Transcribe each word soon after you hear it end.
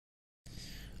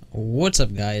What's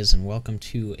up, guys, and welcome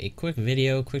to a quick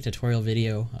tutorial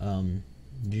video,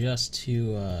 just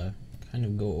to kind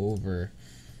of go over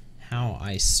how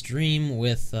I stream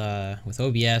with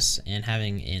OBS and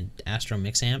having an Astro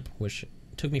MixAmp, which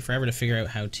took me forever to figure out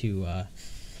how to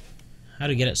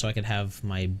get it so I could have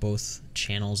my both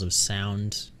channels of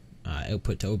sound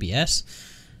output to OBS,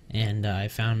 and I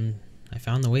found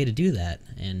the way to do that,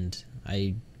 and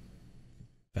I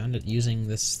found it using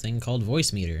this thing called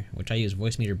Voicemeeter, which I use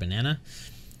Voicemeeter Banana.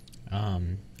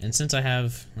 And since I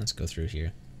have, let's go through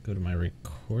here, go to my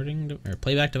recording or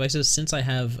playback devices. Since I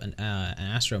have an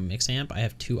Astro MixAmp, I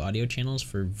have two audio channels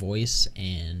for voice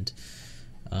and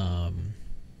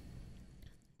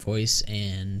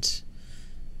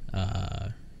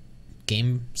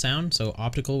game sound. So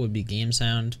optical would be game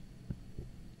sound,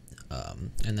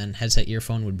 and then headset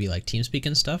earphone would be like TeamSpeak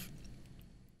and stuff.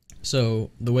 So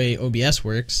the way OBS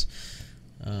works,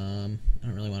 I don't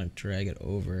really want to drag it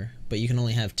over, but you can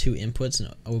only have two inputs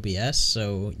in OBS,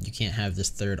 so you can't have this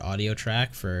third audio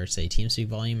track for, say, TeamSpeak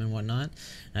volume and whatnot.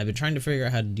 And I've been trying to figure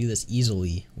out how to do this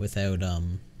easily without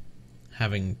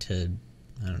having to,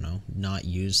 I don't know, not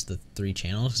use the three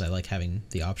channels, because I like having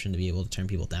the option to be able to turn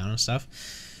people down and stuff.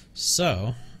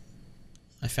 So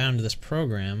I found this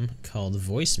program called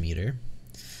Voicemeeter,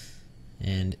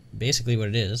 and basically what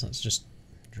it is, let's just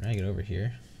drag it over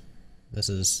here. This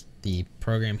is the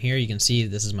program here. You can see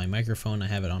this is my microphone. I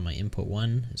have it on my input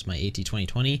 1. It's my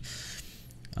AT2020.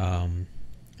 And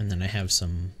then I have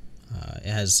some,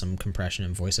 it has some compression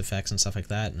and voice effects and stuff like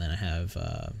that. And then I have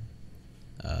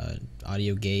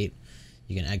audio gate.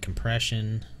 You can add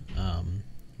compression.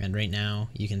 And right now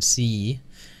you can see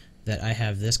that I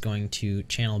have this going to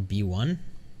channel B1.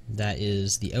 That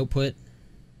is the output,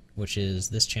 which is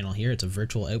this channel here. It's a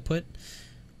virtual output,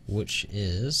 which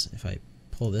is, if I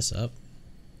pull this up,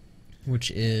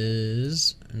 which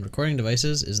is, in recording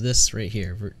devices, is this right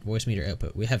here, Voicemeeter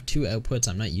output. We have two outputs.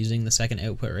 I'm not using the second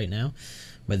output right now,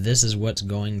 but this is what's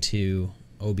going to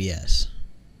OBS.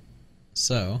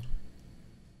 So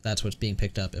that's what's being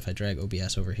picked up if I drag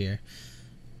OBS over here.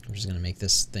 I'm just going to make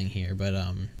this thing here, but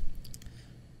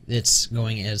it's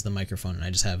going as the microphone, and I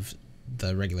just have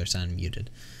the regular sound muted.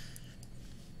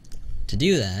 To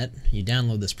do that, you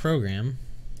download this program,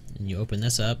 and you open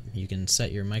this up. You can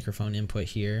set your microphone input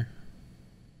here,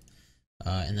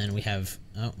 and then we have,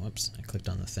 oh whoops, I clicked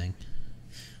on the thing.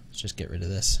 Let's just get rid of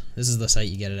this. This is the site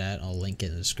you get it at. I'll link it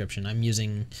in the description. I'm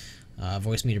using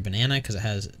Voicemeeter Banana because it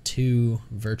has two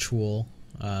virtual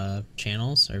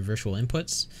channels or virtual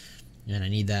inputs, and I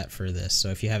need that for this. So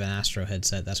if you have an Astro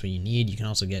headset, that's what you need. You can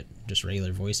also get just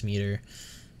regular Voicemeeter,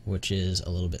 which is a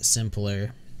little bit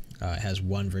simpler. It has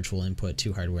one virtual input,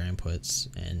 two hardware inputs,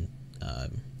 and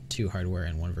two hardware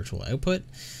and one virtual output,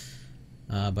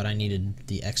 but I needed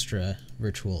the extra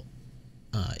virtual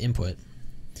input.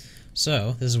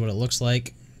 So this is what it looks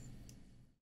like,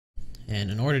 and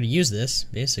in order to use this,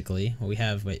 basically what we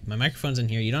have, my microphone's in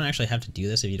here. You don't actually have to do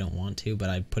this if you don't want to, but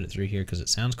I put it through here because it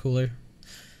sounds cooler.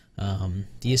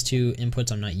 These two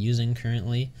inputs I'm not using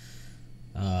currently.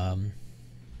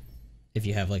 If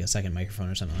you have like a second microphone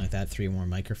or something like that, 3 more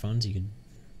microphones, you could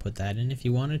put that in if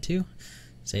you wanted to.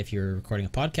 Say if you're recording a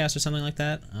podcast or something like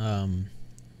that. And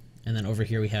then over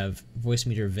here we have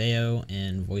Voicemeeter VEO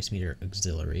and Voicemeeter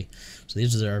Auxiliary. So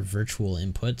these are our virtual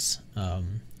inputs.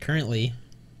 Currently,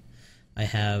 I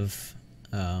have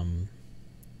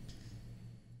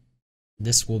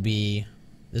this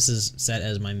is set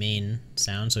as my main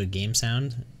sound, so game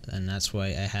sound, and that's why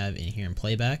I have in here in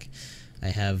playback. I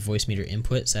have Voicemeeter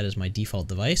input set as my default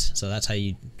device, so that's how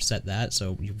you set that.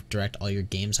 So you direct all your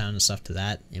game sound and stuff to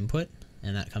that input,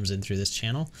 and that comes in through this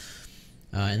channel.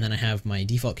 And then I have my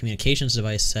default communications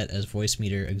device set as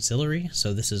Voicemeeter Auxiliary,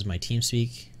 so this is my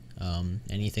TeamSpeak.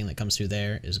 Anything that comes through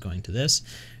there is going to this.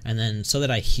 And then so that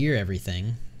I hear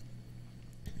everything,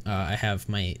 I have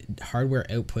my hardware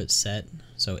output set.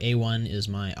 So A1 is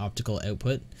my optical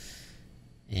output,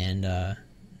 and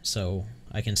so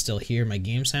I can still hear my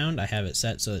game sound. I have it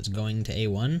set so it's going to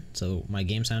A1, so my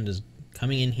game sound is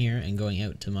coming in here and going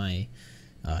out to my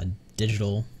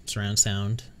digital surround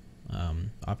sound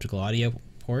optical audio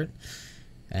port.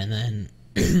 And then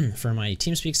for my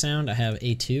TeamSpeak sound, I have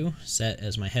A2 set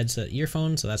as my headset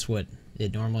earphone, so that's what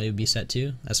it normally would be set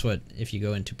to. That's what, if you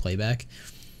go into playback,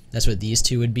 that's what these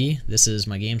two would be. This is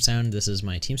my game sound, this is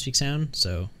my TeamSpeak sound,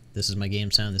 so this is my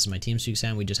game sound, this is my TeamSpeak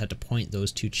sound. We just have to point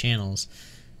those two channels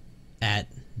at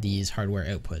these hardware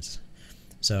outputs.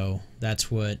 So that's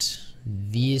what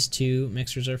these two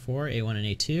mixers are for, A1 and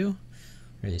A2.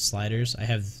 Or these sliders. I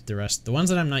have the rest. The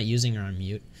ones that I'm not using are on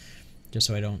mute, just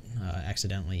so I don't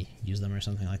accidentally use them or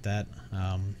something like that.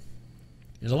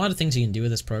 there's a lot of things you can do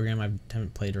with this program. I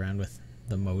haven't played around with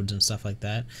the modes and stuff like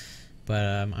that, but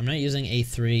I'm not using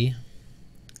A3.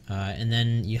 And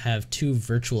then you have two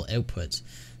virtual outputs.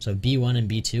 So B1 and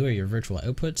B2 are your virtual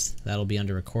outputs. That'll be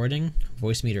under recording.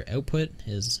 Voice meter output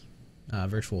is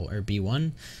virtual or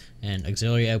B1, and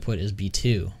auxiliary output is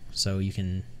B2. So you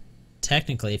can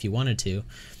technically, if you wanted to,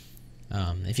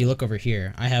 if you look over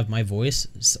here, I have my voice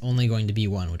is only going to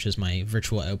B1, which is my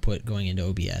virtual output going into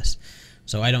OBS.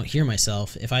 So I don't hear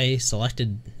myself. If I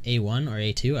selected A1 or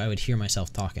A2, I would hear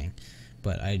myself talking,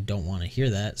 but I don't want to hear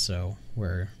that, so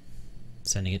we're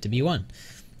sending it to B1.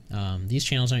 These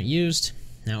channels aren't used.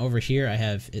 Now over here I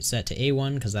have it set to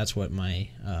A1 because that's what my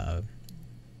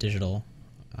digital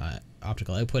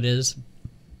optical output is,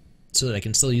 so that I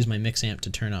can still use my MixAmp to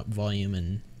turn up volume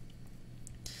and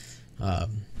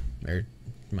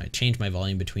change my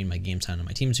volume between my game sound and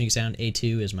my TeamSpeak sound.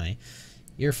 A2 is my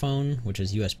earphone, which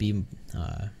is USB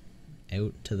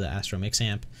out to the Astro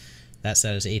MixAmp. That's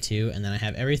set as A2, and then I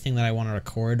have everything that I want to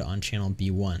record on channel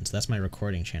B1. So that's my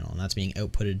recording channel, and that's being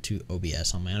outputted to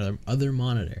OBS on my other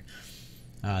monitor.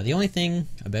 The only thing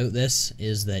about this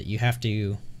is that you have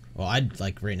to, well,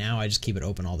 right now I just keep it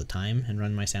open all the time and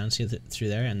run my sounds through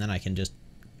there, and then I can just,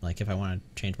 if I want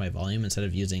to change my volume, instead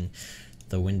of using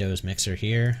the Windows mixer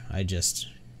here, I just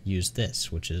use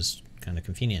this, which is kind of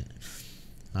convenient.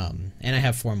 And I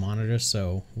have 4 monitors,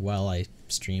 so while I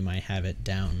stream, I have it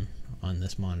down on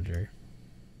this monitor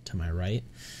to my right,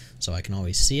 so I can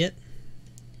always see it,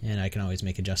 and I can always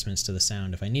make adjustments to the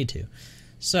sound if I need to.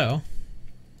 So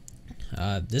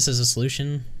this is a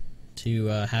solution to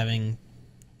having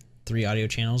 3 audio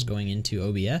channels going into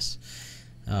OBS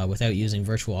without using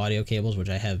virtual audio cables, which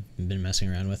I have been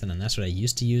messing around with, and that's what I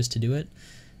used to use to do it.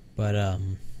 But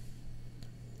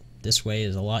this way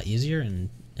is a lot easier, and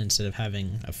instead of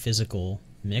having a physical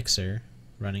mixer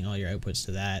running all your outputs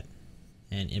to that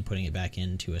and inputting it back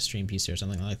into a stream PC or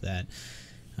something like that,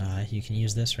 you can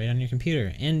use this right on your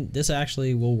computer. And this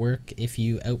actually will work if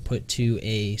you output to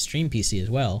a stream PC as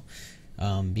well,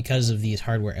 because of these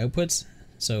hardware outputs.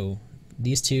 So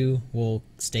these two will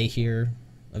stay here.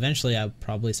 Eventually I'll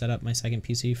probably set up my second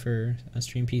PC for a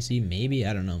stream PC, maybe,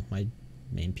 I don't know. My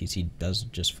main PC does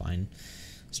just fine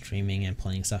streaming and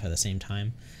playing stuff at the same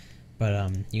time.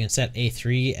 But you can set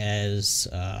A3 as,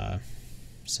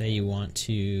 say you want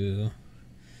to,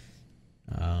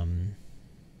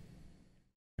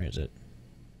 where is it?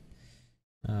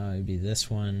 It'd be this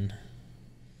one.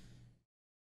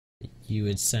 You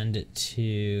would send it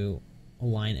to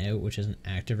line out, which isn't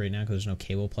active right now because there's no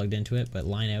cable plugged into it, but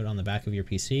line out on the back of your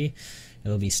PC.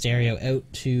 It'll be stereo out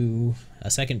to a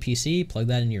second PC, plug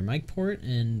that into your mic port,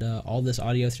 and all this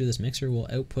audio through this mixer will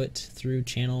output through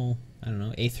channel, I don't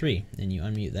know, A3. And you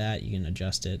unmute that, you can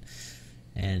adjust it,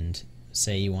 and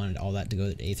say you wanted all that to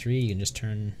go to A3, you can just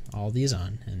turn all these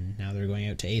on, and now they're going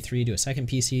out to A3 to a second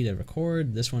PC to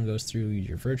record. This one goes through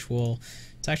your virtual.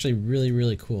 It's actually really,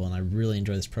 really cool, and I really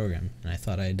enjoy this program, and I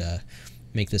thought I'd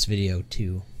make this video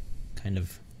to kind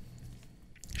of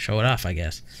show it off, I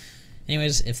guess.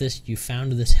 Anyways, if you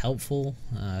found this helpful,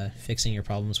 fixing your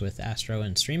problems with Astro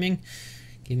and streaming,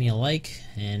 give me a like,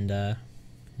 and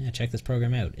yeah, check this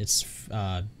program out. It's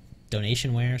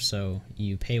donationware, so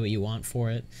you pay what you want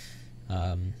for it.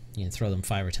 You can throw them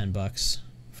 $5 or $10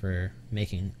 for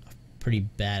making a pretty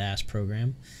badass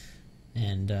program.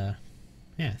 And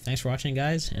yeah, thanks for watching,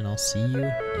 guys, and I'll see you in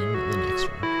the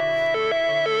next one.